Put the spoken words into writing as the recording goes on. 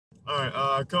All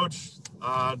right, Coach.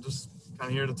 Just kind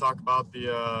of here to talk about the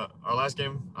our last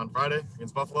game on Friday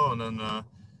against Buffalo, and then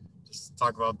just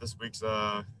talk about this week's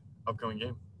upcoming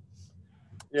game.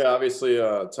 Yeah, obviously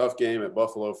a tough game at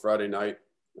Buffalo Friday night.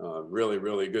 Really,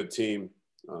 really good team.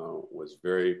 Was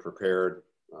very prepared.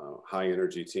 High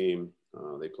energy team.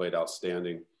 They played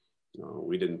outstanding.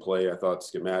 We didn't play, I thought,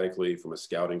 schematically from a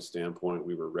scouting standpoint.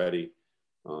 We were ready,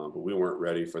 but we weren't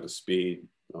ready for the speed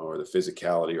or the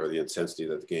physicality or the intensity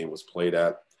that the game was played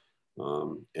at.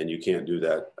 And you can't do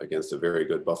that against a very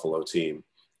good Buffalo team.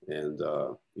 And,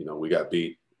 we got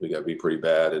beat. We got beat pretty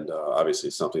bad. And obviously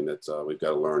something that we've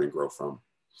got to learn and grow from.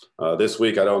 This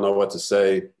week, I don't know what to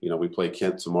say. We play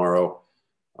Kent tomorrow.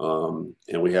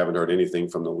 And we haven't heard anything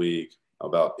from the league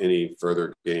about any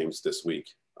further games this week.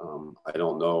 I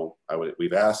don't know.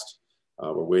 We've asked.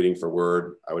 We're waiting for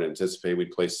word. I would anticipate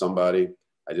we'd play somebody.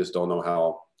 I just don't know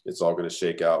how it's all going to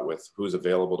shake out with who's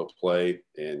available to play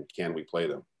and can we play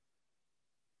them.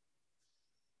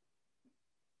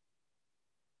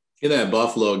 In that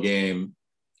Buffalo game,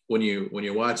 when you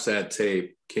watch that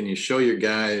tape, can you show your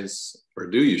guys, or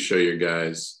do you show your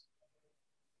guys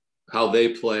how they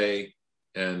play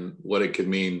and what it could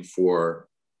mean for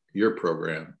your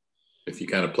program if you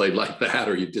kind of played like that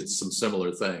or you did some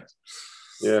similar things?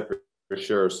 Yeah, for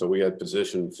sure. So we had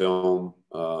position film,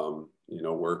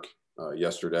 work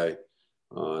yesterday.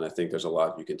 And I think there's a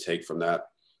lot you can take from that.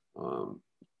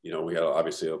 We had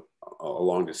obviously a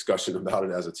long discussion about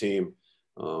it as a team,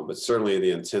 but certainly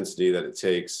the intensity that it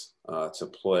takes to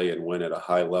play and win at a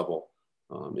high level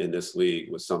in this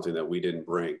league was something that we didn't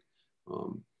bring.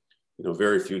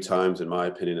 Very few times, in my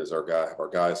opinion, have our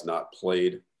guys not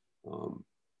played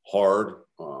hard,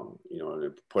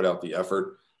 and put out the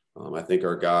effort. I think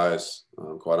our guys,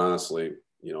 quite honestly,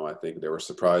 I think they were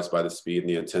surprised by the speed and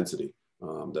the intensity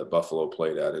that Buffalo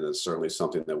played at. And it's certainly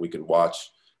something that we can watch,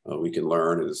 we can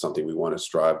learn, and it's something we want to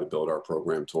strive to build our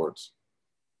program towards.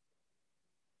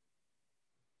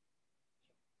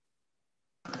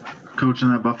 Coach,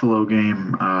 in that Buffalo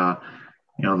game,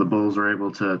 the Bulls were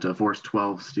able to force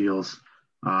 12 steals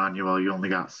on you. Well, you only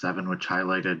got 7, which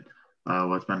highlighted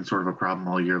what's been sort of a problem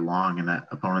all year long, and that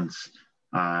opponents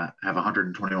have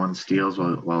 121 steals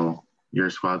while your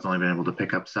squad's only been able to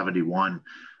pick up 71.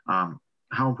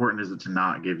 How important is it to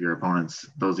not give your opponents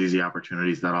those easy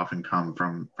opportunities that often come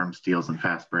from steals and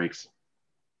fast breaks?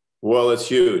 Well, it's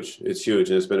huge. It's huge.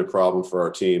 And it's been a problem for our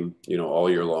team, all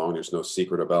year long. There's no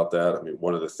secret about that. I mean,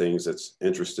 one of the things that's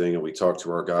interesting, and we talk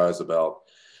to our guys about,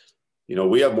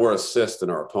 we have more assists than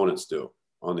our opponents do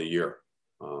on the year.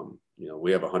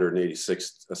 We have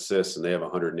 186 assists and they have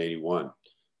 181.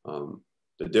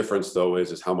 The difference, though,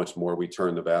 is how much more we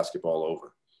turn the basketball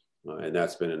over. And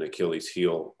that's been an Achilles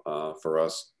heel for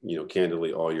us,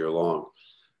 candidly, all year long.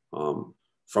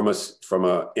 From a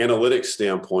analytics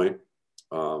standpoint,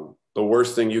 the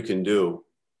worst thing you can do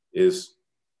is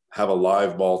have a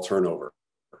live ball turnover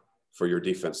for your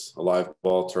defense. A live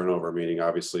ball turnover, meaning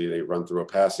obviously they run through a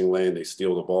passing lane, they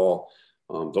steal the ball.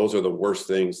 Those are the worst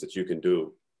things that you can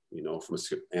do, from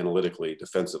analytically,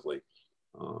 defensively.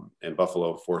 And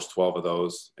Buffalo forced 12 of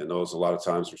those, and those a lot of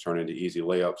times return into easy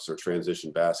layups or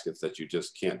transition baskets that you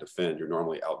just can't defend. You're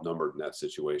normally outnumbered in that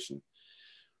situation.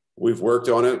 We've worked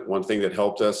on it. One thing that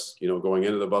helped us, going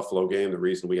into the Buffalo game, the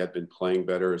reason we had been playing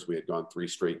better is we had gone 3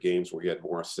 straight games where we had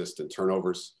more assists and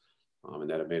turnovers, and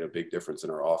that had made a big difference in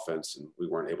our offense, and we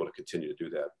weren't able to continue to do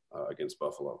that against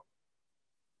Buffalo.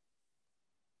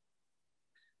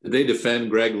 Did they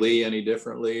defend Greg Lee any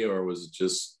differently, or was it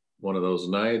just one of those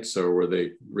nights, or were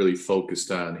they really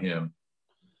focused on him?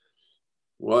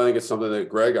 Well, I think it's something that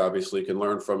Greg obviously can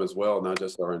learn from as well, not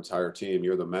just our entire team.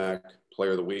 You're the MAC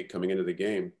player of the week coming into the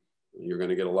game. You're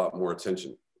going to get a lot more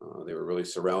attention. They were really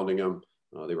surrounding him.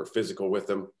 They were physical with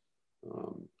him.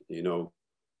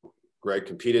 Greg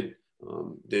competed,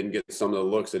 didn't get some of the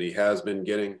looks that he has been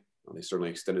getting. They certainly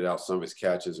extended out some of his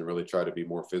catches and really tried to be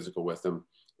more physical with him,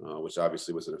 which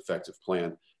obviously was an effective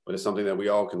plan. But it's something that we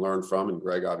all can learn from, and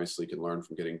Greg obviously can learn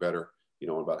from getting better,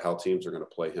 about how teams are going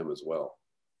to play him as well.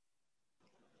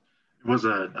 It was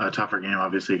a tougher game,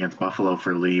 obviously, against Buffalo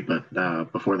for Lee,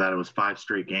 but before that, it was 5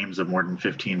 straight games of more than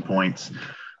 15 points.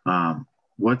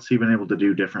 What's he been able to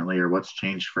do differently, or what's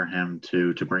changed for him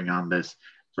to bring on this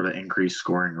sort of increased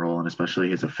scoring role, and especially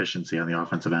his efficiency on the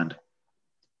offensive end?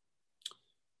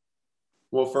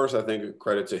 Well, first, I think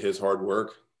credit to his hard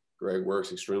work. Greg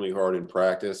works extremely hard in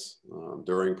practice,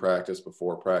 during practice,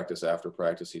 before practice, after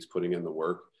practice. He's putting in the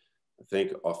work. I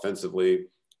think offensively,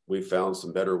 we've found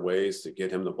some better ways to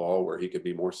get him the ball where he could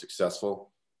be more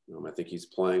successful. I think he's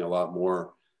playing a lot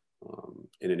more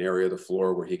in an area of the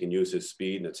floor where he can use his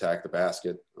speed and attack the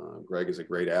basket. Greg is a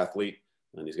great athlete,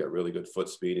 and he's got really good foot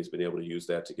speed. He's been able to use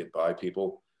that to get by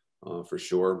people for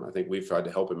sure. I think we've tried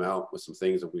to help him out with some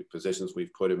things that positions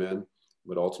we've put him in,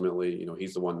 but ultimately, you know,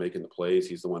 he's the one making the plays.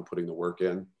 He's the one putting the work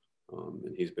in,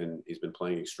 and he's been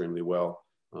playing extremely well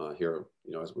here,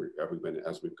 you know, as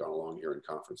we've gone along here in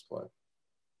conference play.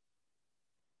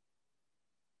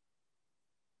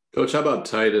 Coach, how about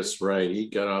Titus Wright? He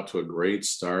got out to a great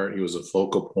start. He was a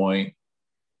focal point.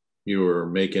 You were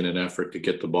making an effort to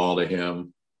get the ball to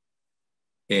him.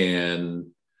 And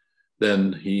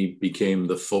then he became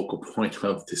the focal point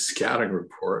of the scouting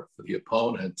report for the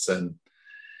opponents. And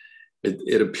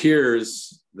it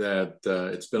appears that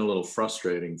it's been a little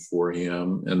frustrating for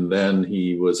him. And then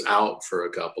he was out for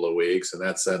a couple of weeks, and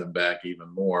that set him back even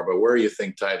more. But where do you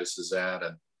think Titus is at?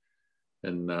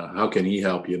 And how can he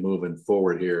help you moving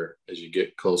forward here as you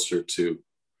get closer to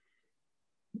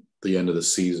the end of the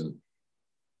season?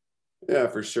 Yeah,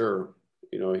 for sure.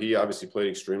 You know, he obviously played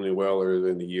extremely well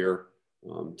earlier in the year.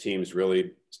 Teams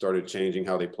really started changing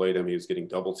how they played him. He was getting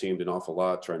double teamed an awful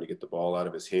lot, trying to get the ball out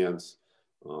of his hands.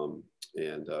 And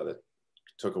that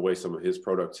took away some of his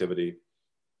productivity.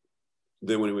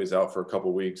 Then when he was out for a couple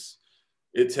of weeks,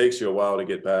 it takes you a while to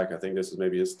get back. I think this is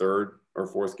maybe his third or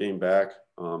fourth game back.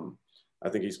 I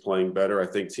think he's playing better. I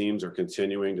think teams are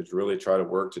continuing to really try to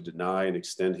work to deny and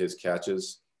extend his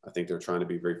catches. I think they're trying to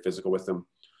be very physical with him.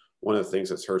 One of the things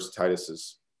that's hurts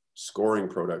Titus's scoring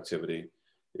productivity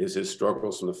is his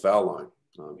struggles from the foul line.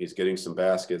 He's getting some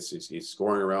baskets. He's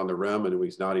scoring around the rim, and when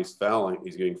he's fouling,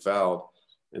 he's getting fouled,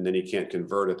 and then he can't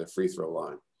convert at the free throw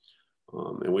line.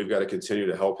 And we've got to continue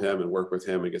to help him and work with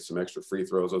him and get some extra free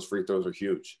throws. Those free throws are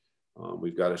huge.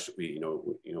 We've got to, you know,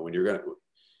 when you're going to,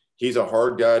 he's a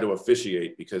hard guy to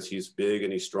officiate because he's big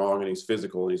and he's strong and he's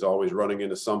physical and he's always running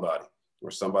into somebody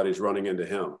or somebody's running into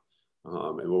him.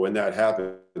 And when that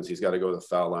happens, he's got to go to the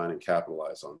foul line and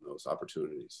capitalize on those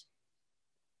opportunities.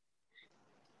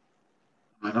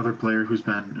 Another player who's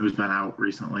been out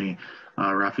recently,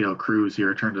 Rafael Cruz. He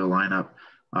returned to the lineup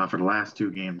for the last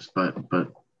two games, but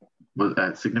was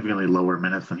at significantly lower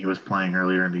minutes than he was playing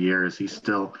earlier in the year. Is he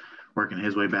still working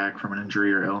his way back from an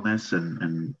injury or illness?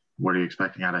 And what are you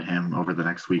expecting out of him over the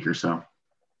next week or so?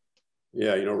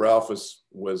 Yeah, you know, Ralph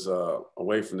was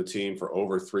away from the team for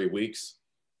over 3 weeks.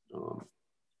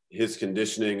 His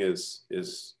conditioning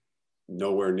is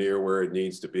nowhere near where it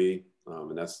needs to be.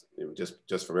 And that's, you know,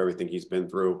 just from everything he's been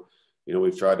through. You know,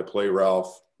 we've tried to play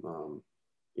Ralph, you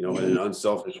know, in an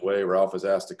unselfish way. Ralph is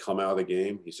asked to come out of the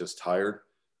game. He's just tired.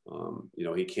 You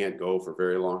know, he can't go for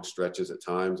very long stretches at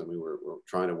times. I mean, we're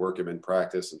trying to work him in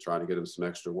practice and trying to get him some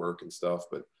extra work and stuff.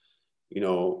 But, you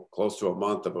know, close to a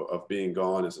month of being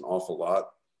gone is an awful lot.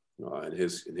 And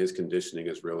his conditioning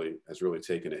has really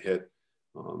taken a hit.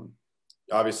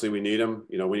 Obviously we need him.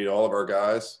 You know, we need all of our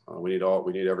guys. We need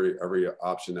every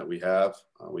option that we have.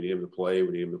 We need him to play.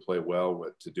 We need him to play well.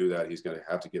 But to do that, he's going to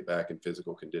have to get back in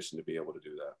physical condition to be able to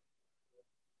do that.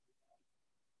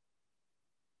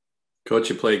 Coach,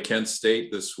 you played Kent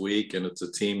State this week, and it's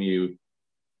a team you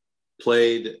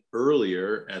played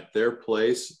earlier at their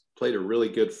place, played a really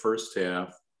good first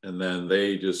half, and then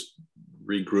they just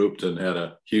regrouped and had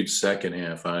a huge second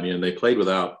half on you, and they played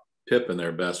without Pippen,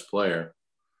 their best player.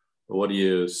 What do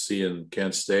you see in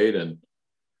Kent State, and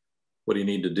what do you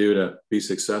need to do to be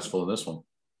successful in this one?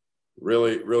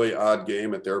 Really, really odd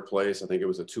game at their place. I think it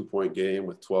was a 2-point game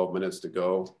with 12 minutes to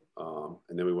go.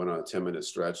 And then we went on a 10-minute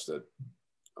stretch that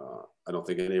I don't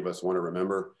think any of us want to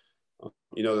remember.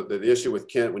 You know, the issue with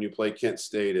Kent, when you play Kent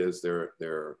State, is they're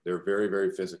very,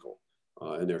 very physical,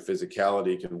 and their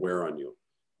physicality can wear on you.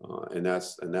 And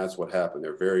that's what happened.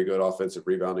 They're a very good offensive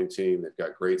rebounding team. They've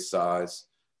got great size.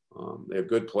 They have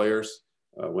good players.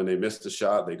 When they miss the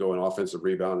shot, they go in offensive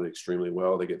rebounding extremely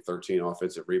well. They get 13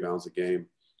 offensive rebounds a game.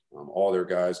 All their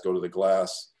guys go to the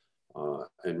glass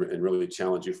and really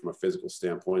challenge you from a physical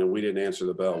standpoint. And we didn't answer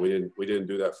the bell. We didn't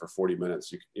do that for 40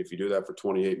 minutes. If you do that for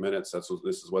 28 minutes, this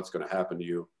is what's going to happen to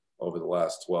you over the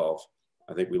last 12.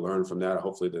 I think we learned from that.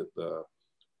 Hopefully that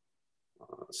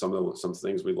some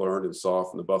things we learned and saw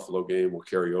from the Buffalo game will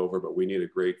carry over. But we need a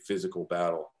great physical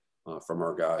battle from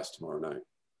our guys tomorrow night.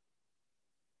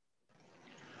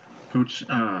 Coach,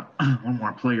 one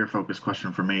more player-focused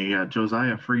question for me.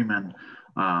 Josiah Freeman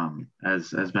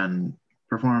has been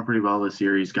performing pretty well this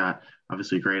year. He's got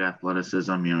obviously great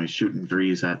athleticism. You know, he's shooting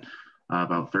threes at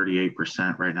about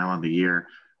 38% right now on the year.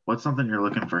 What's something you're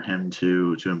looking for him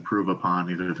to improve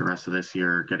upon either the rest of this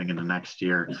year or getting into next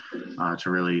year to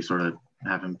really sort of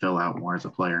have him fill out more as a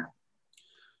player?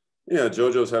 Yeah,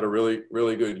 JoJo's had a really,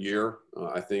 really good year.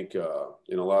 I think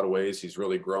in a lot of ways he's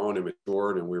really grown and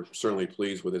matured, and we're certainly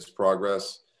pleased with his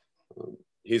progress.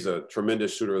 He's a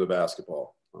tremendous shooter of the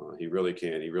basketball. He really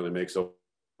can. He really makes open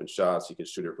shots. He can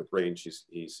shoot it with range.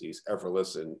 He's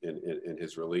effortless in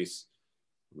his release.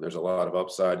 There's a lot of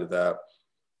upside to that.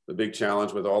 The big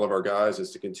challenge with all of our guys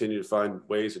is to continue to find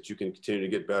ways that you can continue to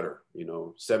get better.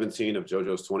 17 of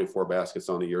JoJo's 24 baskets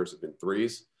on the years have been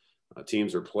threes.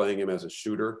 Teams are playing him as a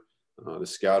shooter. The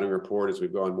scouting report, as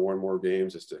we've gone more and more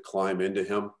games, is to climb into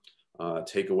him,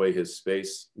 take away his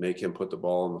space, make him put the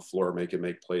ball on the floor, make him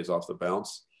make plays off the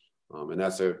bounce. And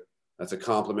that's a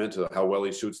compliment to how well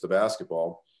he shoots the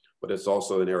basketball, but it's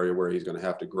also an area where he's going to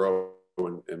have to grow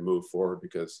and move forward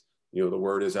because, the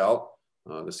word is out.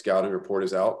 The scouting report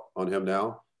is out on him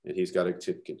now, and he's got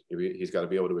to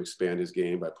be able to expand his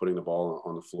game by putting the ball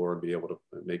on the floor and be able to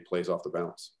make plays off the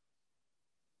bounce.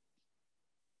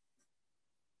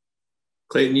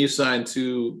 Clayton, you signed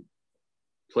 2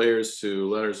 players to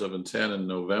letters of intent in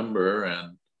November,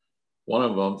 and one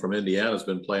of them from Indiana has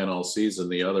been playing all season.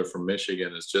 The other from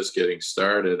Michigan is just getting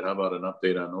started. How about an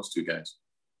update on those 2 guys?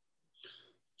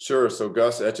 Sure. So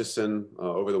Gus Etchison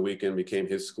over the weekend became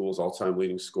his school's all-time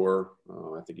leading scorer.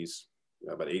 I think he's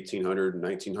about 1,800,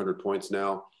 1,900 points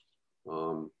now.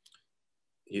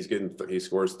 He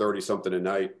scores 30-something a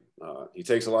night. He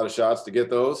takes a lot of shots to get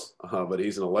those, but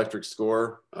he's an electric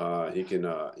scorer. He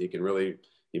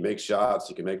makes shots.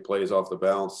 He can make plays off the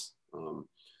bounce.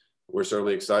 We're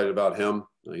certainly excited about him.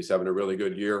 He's having a really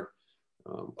good year.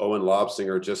 Owen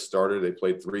Lobsinger just started. They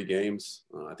played 3 games.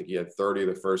 I think he had 30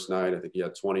 the first night. I think he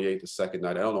had 28 the second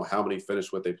night. I don't know how many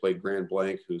finished with. They played Grand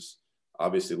Blanc, who's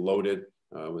obviously loaded,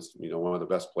 was one of the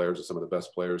best players or some of the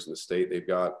best players in the state they've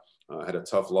got. Had a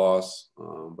tough loss,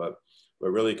 but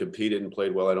really competed and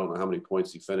played well. I don't know how many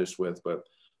points he finished with, but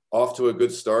off to a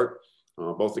good start.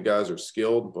 Both the guys are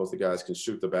skilled. Both the guys can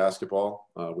shoot the basketball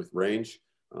with range,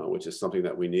 which is something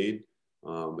that we need.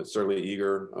 But certainly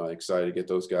eager, excited to get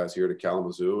those guys here to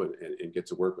Kalamazoo and get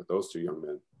to work with those 2 young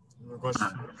men.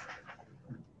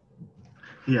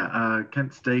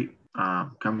 Kent State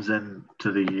comes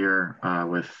into the year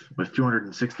with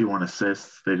 261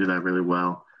 assists. They do that really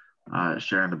well,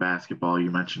 sharing the basketball.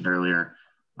 You mentioned earlier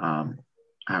how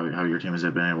your team has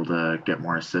been able to get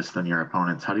more assists than your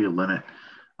opponents. How do you limit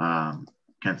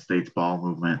Kent State's ball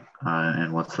movement,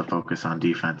 and what's the focus on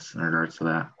defense in regards to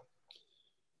that?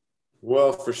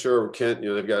 Well, for sure, Kent.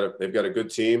 They've got a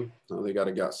good team. They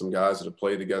got some guys that have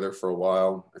played together for a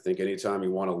while. I think anytime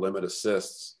you want to limit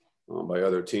assists by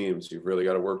other teams, you've really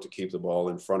got to work to keep the ball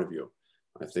in front of you.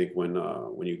 I think when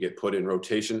you get put in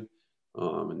rotation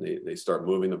and they start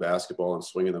moving the basketball and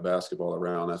swinging the basketball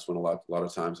around, that's when a lot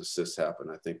of times assists happen.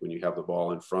 I think when you have the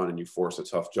ball in front and you force a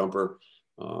tough jumper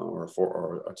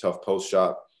or a tough post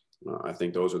shot, I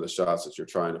think those are the shots that you're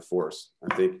trying to force.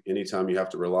 I think anytime you have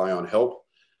to rely on help,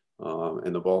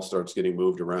 and the ball starts getting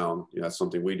moved around, that's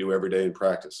something we do every day in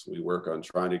practice. We work on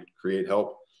trying to create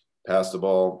help, pass the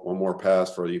ball, one more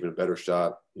pass for an even better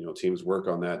shot. Teams work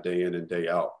on that day in and day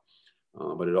out.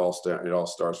 But it all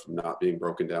starts from not being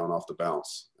broken down off the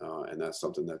bounce. And that's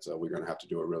something that we're going to have to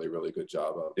do a really, really good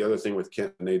job of. The other thing with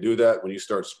Kent, when they do that, when you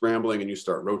start scrambling and you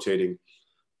start rotating,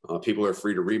 people are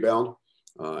free to rebound,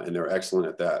 and they're excellent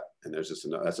at that. And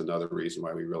that's another reason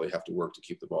why we really have to work to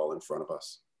keep the ball in front of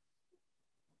us.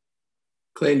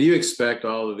 Clayton, do you expect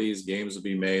all of these games to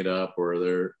be made up, or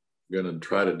they're going to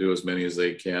try to do as many as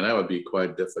they can? That would be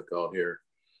quite difficult here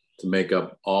to make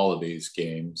up all of these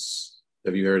games.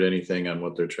 Have you heard anything on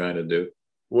what they're trying to do?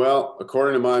 Well,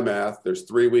 according to my math, there's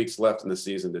 3 weeks left in the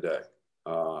season today.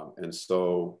 And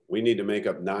so we need to make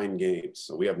up 9 games.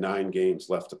 So we have 9 games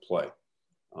left to play.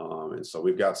 And so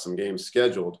we've got some games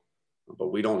scheduled,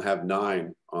 but we don't have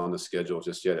 9 on the schedule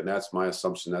just yet. And that's my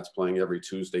assumption. That's playing every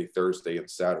Tuesday, Thursday, and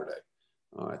Saturday.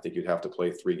 I think you'd have to play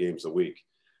 3 games a week.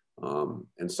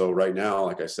 And so right now,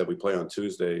 like I said, we play on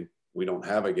Tuesday. We don't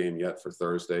have a game yet for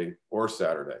Thursday or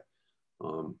Saturday.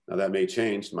 Now that may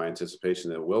change. My anticipation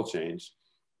that it will change.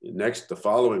 The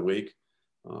following week,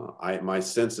 my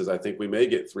sense is I think we may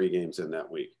get 3 games in that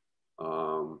week,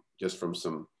 just from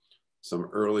some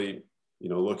early,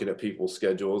 looking at people's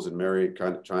schedules and Mary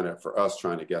kind of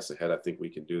trying to guess ahead. I think we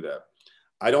can do that.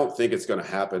 I don't think it's going to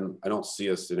happen. I don't see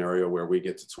a scenario where we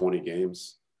get to 20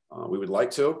 games. We would like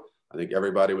to. I think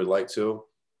everybody would like to.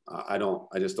 I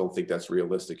just don't think that's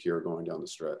realistic here going down the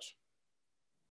stretch.